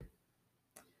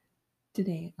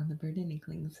Today on the Bird and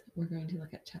Inklings, we're going to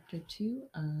look at Chapter 2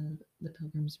 of the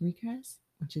Pilgrim's Regress,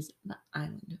 which is the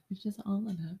island, which is all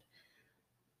about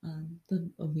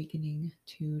the awakening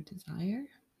to desire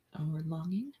or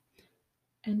longing.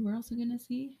 And we're also going to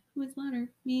see who is louder,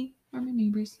 me or my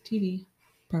neighbor's TV.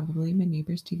 Probably my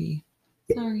neighbor's TV.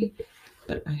 Sorry,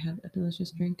 but I have a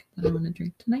delicious drink that I want to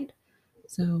drink tonight.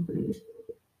 So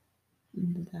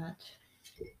that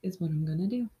is what I'm going to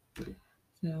do.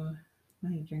 So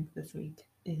my drink this week,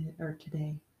 or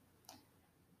today,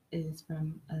 is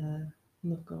from a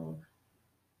local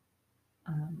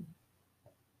um,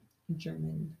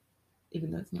 German,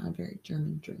 even though it's not a very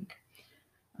German drink,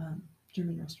 um,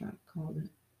 German restaurant called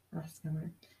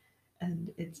Restkammer,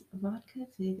 and it's vodka,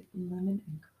 fig, lemon,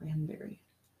 and cranberry.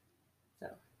 So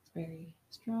it's very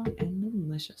strong and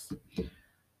delicious.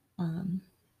 Um,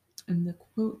 and the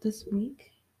quote this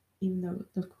week, even though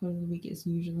the quote of the week is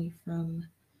usually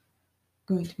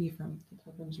going to be from the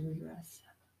Pilgrim's Regress,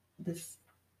 this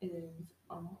is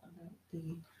all about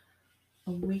the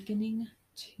awakening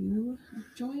to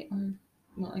joy, or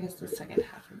well, I guess the second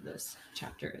half of this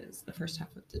chapter is the first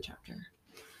half of the chapter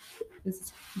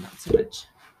is not so much.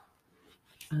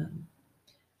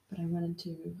 But I wanted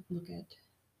to look at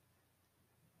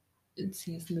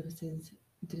C.S. Lewis's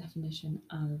definition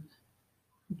of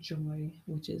joy,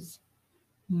 which is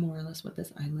more or less what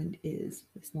this island is,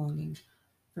 this longing,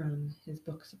 from his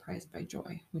book Surprised by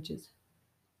Joy, which is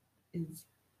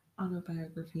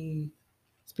autobiography,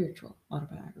 spiritual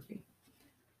autobiography.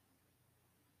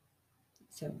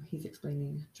 So he's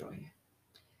explaining joy.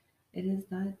 It is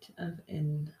that of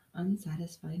an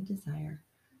unsatisfied desire,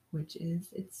 which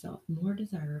is itself more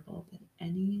desirable than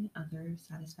any other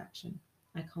satisfaction.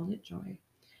 I call it joy,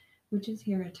 which is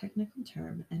here a technical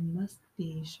term and must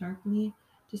be sharply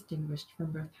distinguished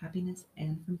from both happiness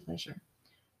and from pleasure.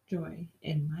 Joy,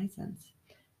 in my sense,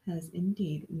 has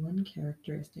indeed one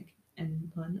characteristic, and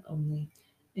one only,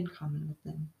 in common with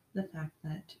them, the fact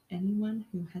that anyone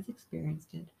who has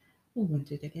experienced it will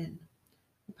want it again.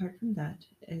 Apart from that,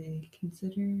 only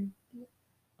considered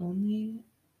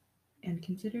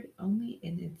only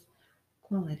in its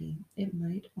quality, it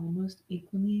might almost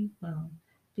equally well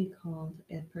be called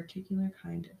a particular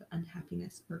kind of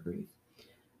unhappiness or grief.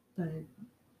 But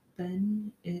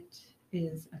then it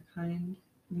is a kind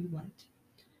we want.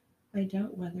 I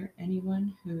doubt whether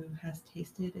anyone who has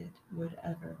tasted it would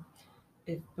ever,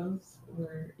 if both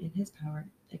were in his power,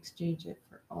 exchange it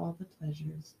for all the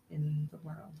pleasures in the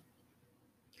world.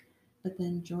 But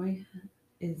then joy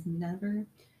is never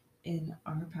in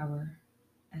our power,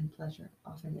 and pleasure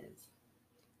often is.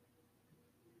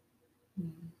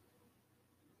 Hmm.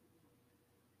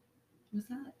 Was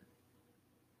that?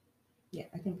 Yeah,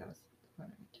 I think that was the part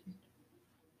I meant to read.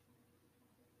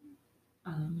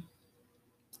 Um,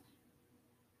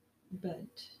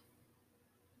 but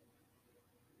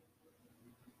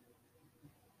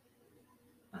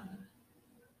uh,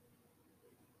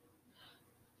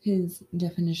 his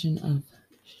definition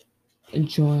of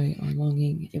joy or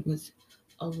longing, it was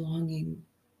a longing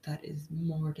that is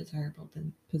more desirable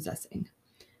than possessing.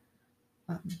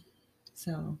 Um,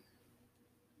 so,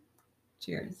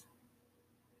 cheers.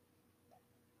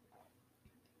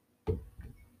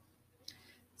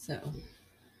 So,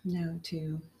 now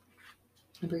to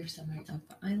a brief summary of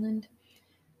the island.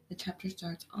 The chapter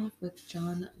starts off with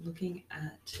John looking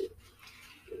at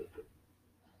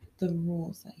the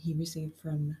rules that he received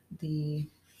from the.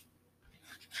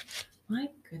 My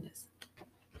goodness,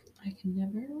 I can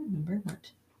never remember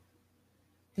what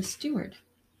the steward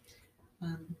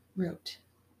wrote.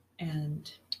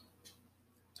 And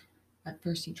at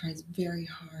first, he tries very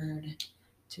hard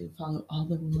to follow all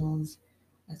the rules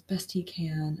as best he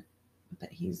can, but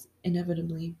he's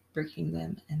inevitably breaking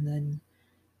them, and then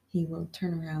he will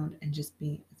turn around and just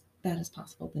be as bad as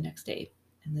possible the next day.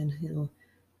 And then he'll,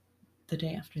 the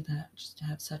day after that, just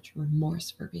have such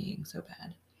remorse for being so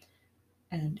bad.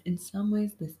 And in some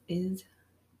ways, this is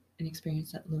an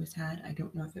experience that Lewis had. I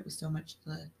don't know if it was so much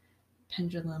the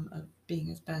pendulum of being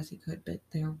as bad as he could, but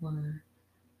there were,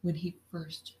 when he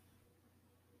first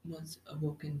was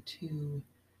awoken to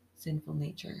sinful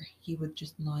nature, he would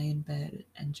just lie in bed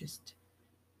and just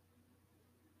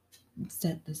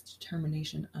set this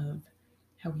determination of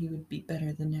how he would be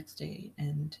better the next day.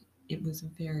 And it was a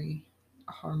very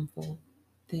harmful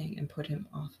thing and put him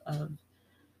off of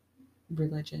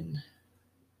religion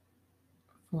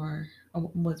for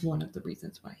was one of the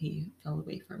reasons why he fell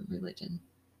away from religion.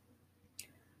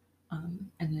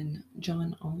 And then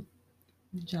John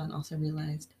also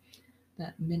realized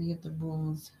that many of the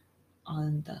rules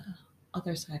on the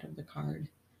other side of the card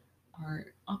are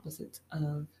opposites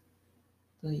of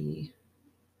the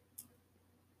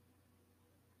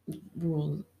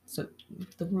rules. So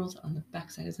the rules on the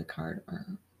back side of the card are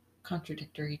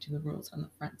contradictory to the rules on the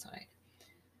front side.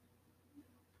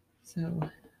 So,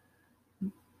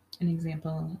 an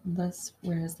example, thus,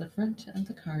 whereas the front of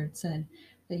the card said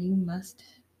that you must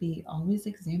be always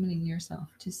examining yourself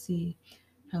to see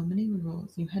how many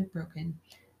rules you had broken,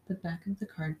 the back of the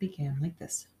card began like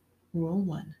this. Rule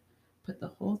 1. Put the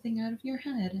whole thing out of your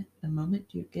head the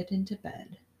moment you get into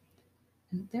bed.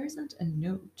 And there isn't a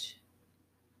note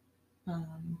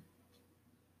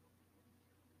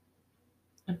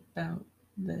about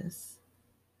this.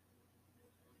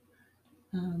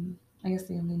 I guess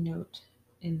the only note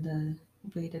in the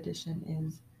Blade edition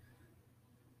is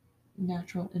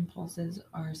natural impulses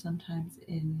are sometimes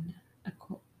in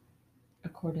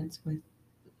accordance with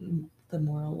the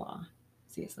moral law.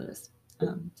 C.S. Lewis.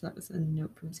 So that was a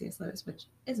note from C.S. Lewis, which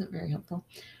isn't very helpful.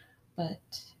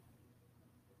 But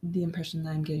the impression that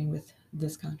I'm getting with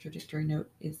this contradictory note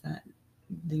is that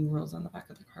the rules on the back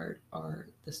of the card are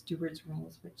the steward's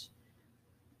rules, which,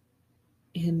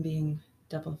 him being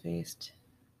double-faced,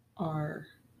 are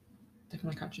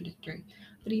definitely contradictory.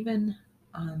 But even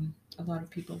a lot of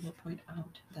people will point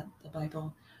out that the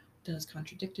Bible does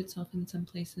contradict itself in some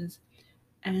places,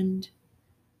 and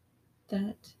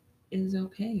that is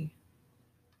okay.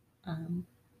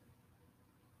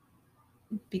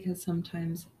 Because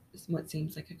sometimes what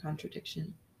seems like a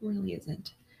contradiction really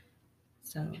isn't.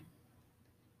 So,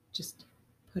 just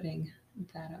putting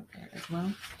that out there as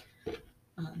well.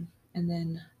 And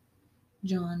then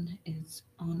John is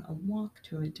on a walk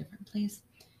to a different place,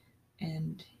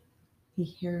 and he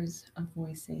hears a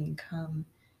voice saying, "Come,"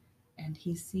 and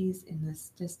he sees in this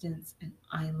distance an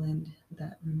island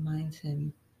that reminds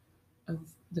him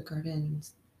of the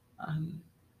gardens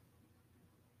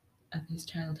of his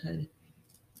childhood.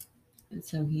 And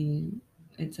so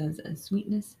it says, a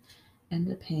sweetness and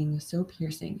a pang so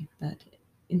piercing that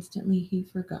instantly he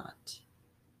forgot.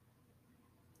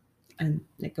 And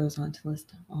it goes on to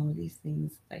list all of these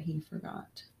things that he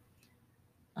forgot.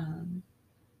 And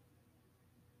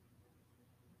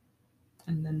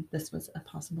then this was a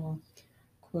possible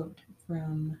quote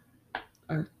from,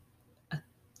 or a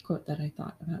quote that I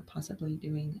thought about possibly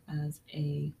doing as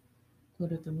a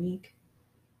quote of the week.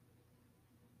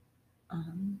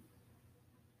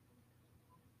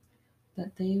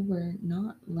 That they were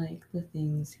not like the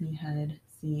things he had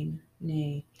seen,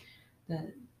 nay,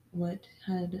 that what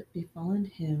had befallen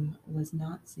him was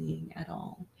not seeing at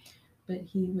all, but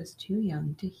he was too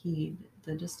young to heed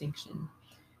the distinction,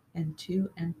 and too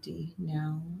empty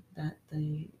now that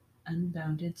the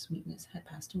unbounded sweetness had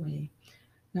passed away,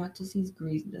 not to seize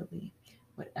greedily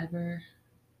whatever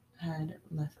it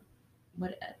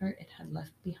had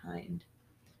left behind.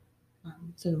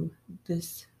 So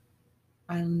this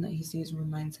island that he sees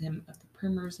reminds him of the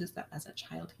primroses that as a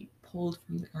child he pulled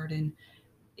from the garden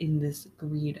in this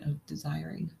greed of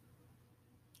desiring.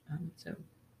 So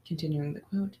continuing the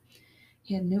quote,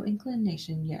 he had no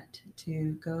inclination yet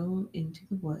to go into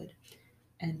the wood,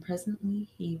 and presently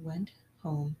he went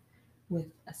home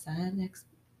with a sad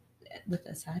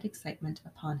excitement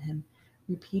upon him,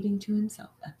 repeating to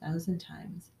himself 1,000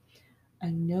 times,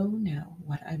 I know now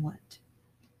what I want.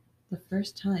 The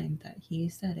first time that he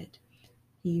said it,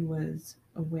 he was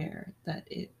aware that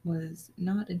it was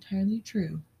not entirely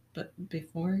true, but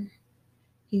before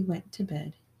he went to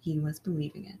bed, he was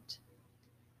believing it.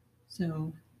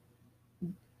 So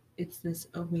it's this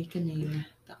awakening.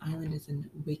 The island is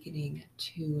an awakening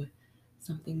to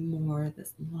something more,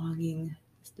 this longing,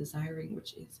 this desiring,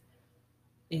 which is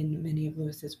in many of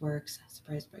Lewis's works.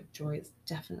 Surprised by Joy is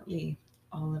definitely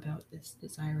all about this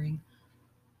desiring.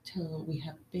 Till We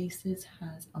Have Faces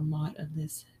has a lot of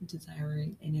this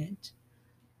desiring in it.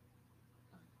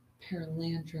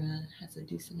 Paralandra has a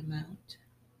decent amount,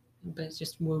 but it's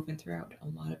just woven throughout a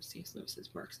lot of C.S.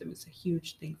 Lewis's works. It was a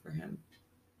huge thing for him.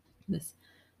 This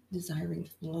desiring,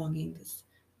 this longing, this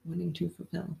wanting to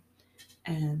fulfill.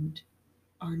 And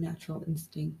our natural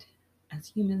instinct as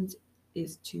humans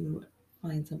is to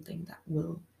find something that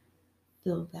will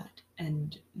fill that.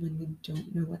 And when we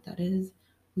don't know what that is,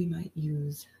 we might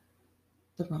use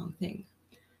the wrong thing.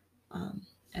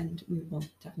 And we will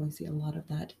definitely see a lot of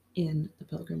that in the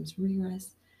Pilgrim's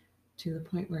Regress, to the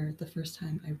point where the first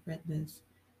time I read this,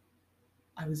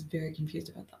 I was very confused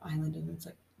about the island, and it's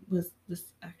like, was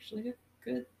this actually a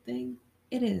good thing?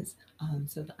 It is.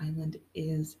 So the island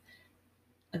is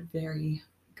a very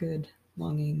good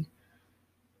longing.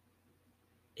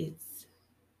 It's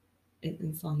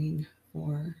longing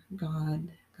for God,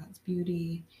 God's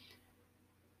beauty,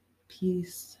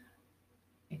 peace,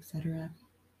 etc.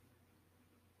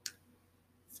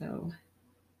 So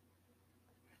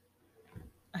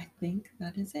think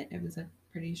that is it. It was a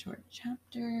pretty short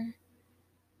chapter,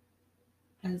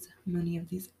 as many of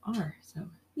these are, so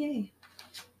yay.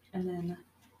 And then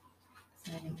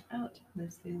signing out,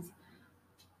 this is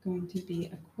going to be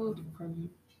a quote from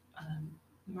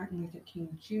Martin Luther King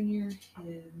Jr.,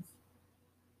 his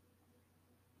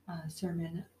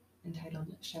sermon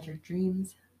entitled Shattered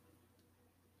Dreams.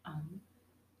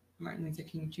 Martin Luther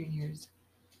King Jr.'s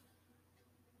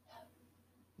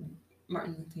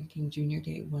Martin Luther King Jr.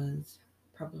 Day was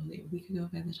probably a week ago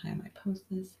by the time I post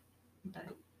this, but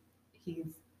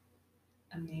he's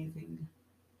amazing,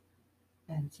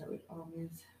 and so it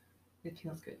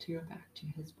feels good to go back to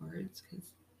his words because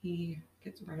he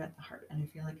gets right at the heart, and I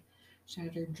feel like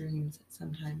shattered dreams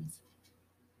sometimes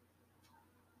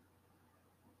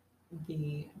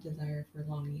the desire for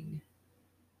longing,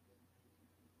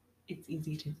 it's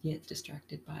easy to get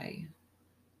distracted by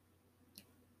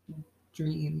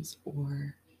dreams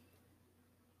or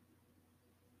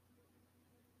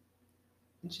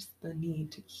just the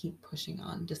need to keep pushing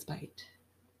on despite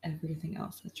everything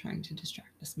else that's trying to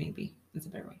distract us, maybe is a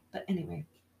better way. But anyway,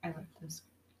 I like this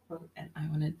quote and I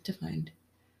wanted to find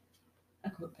a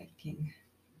quote by King.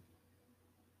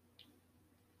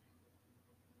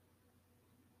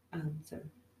 So,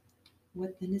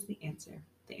 what then is the answer?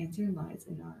 The answer lies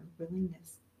in our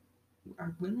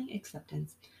willing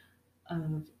acceptance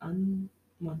of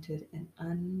unwanted and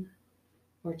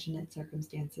unfortunate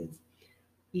circumstances,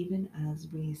 even as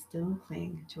we still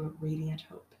cling to a radiant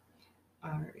hope,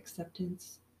 our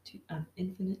acceptance of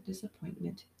infinite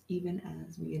disappointment, even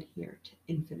as we adhere to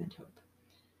infinite hope.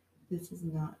 This is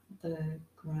not the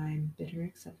grime, bitter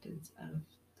acceptance of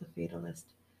the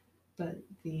fatalist, but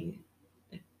the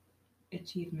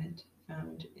achievement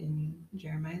found in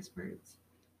Jeremiah's words,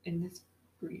 "In this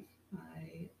grief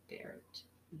I bear it."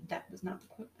 That was not the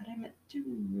quote that I meant to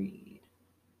read.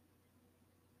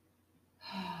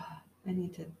 I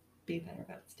need to be better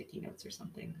about sticky notes or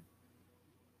something.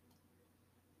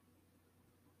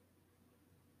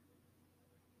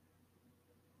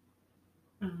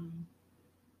 Um,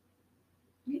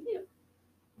 Maybe it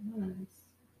was.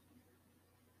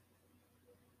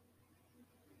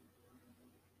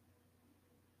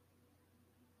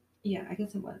 Yeah, I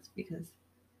guess it was because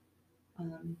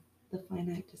the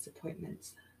finite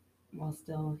disappointments while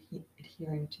still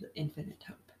adhering to the infinite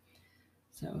hope.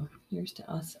 So here's to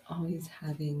us always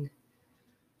having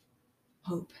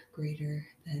hope greater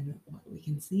than what we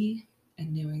can see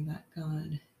and knowing that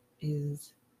God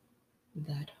is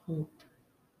that hope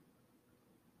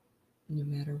no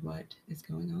matter what is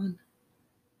going on.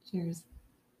 Cheers.